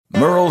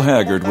Merle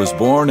Haggard was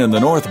born in the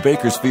North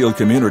Bakersfield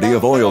community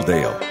of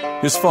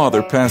Oildale. His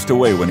father passed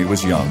away when he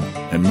was young,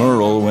 and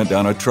Merle went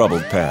down a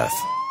troubled path.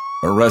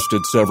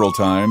 Arrested several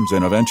times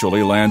and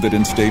eventually landed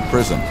in state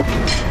prison.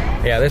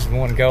 Yeah, this is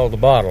one called The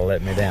Bottle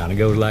let me down. It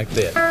goes like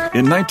this.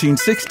 In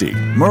 1960,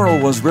 Merle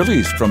was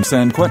released from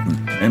San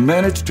Quentin and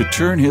managed to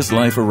turn his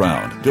life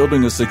around,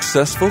 building a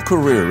successful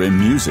career in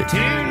music.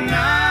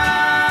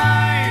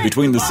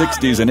 Between the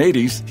 60s and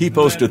 80s, he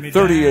posted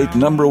 38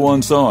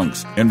 #1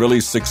 songs and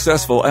released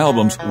successful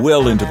albums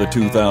well into the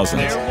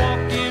 2000s.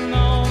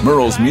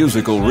 Merle's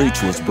musical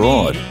reach was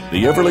broad.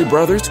 The Everly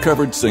Brothers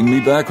covered Sing Me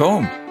Back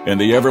Home, and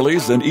the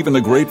Everlys and even the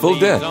Grateful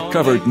Dead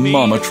covered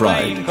Mama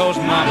Tried.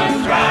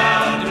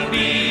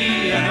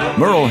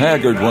 Merle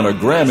Haggard won a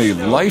Grammy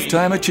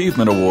Lifetime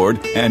Achievement Award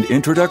and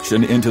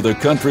introduction into the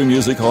Country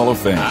Music Hall of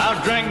Fame.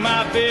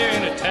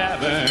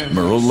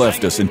 Merle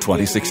left us in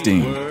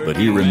 2016, but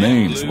he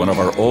remains one of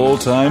our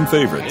all-time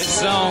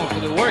favorites.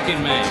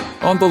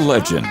 On The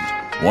Legend,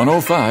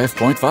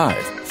 105.5,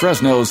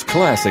 Fresno's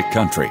classic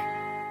country.